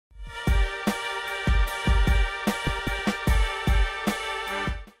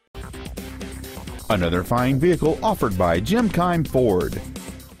Another fine vehicle offered by Keim Ford.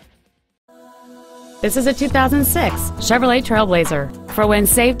 This is a 2006 Chevrolet TrailBlazer for when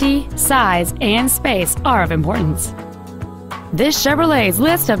safety, size, and space are of importance. This Chevrolet's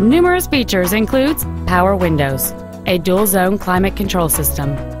list of numerous features includes power windows, a dual-zone climate control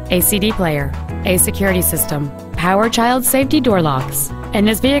system, a CD player, a security system, power child safety door locks, and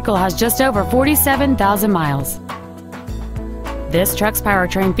this vehicle has just over 47,000 miles. This truck's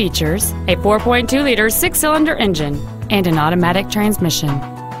powertrain features a 4.2-liter six-cylinder engine and an automatic transmission.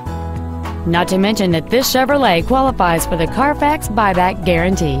 Not to mention that this Chevrolet qualifies for the Carfax buyback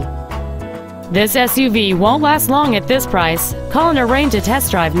guarantee. This SUV won't last long at this price. Call and arrange a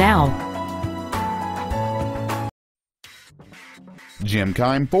test drive now.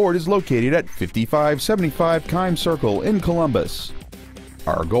 Keim Ford is located at 5575 Keimcircle in Columbus.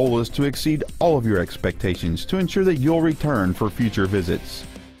 Our goal is to exceed all of your expectations to ensure that you'll return for future visits.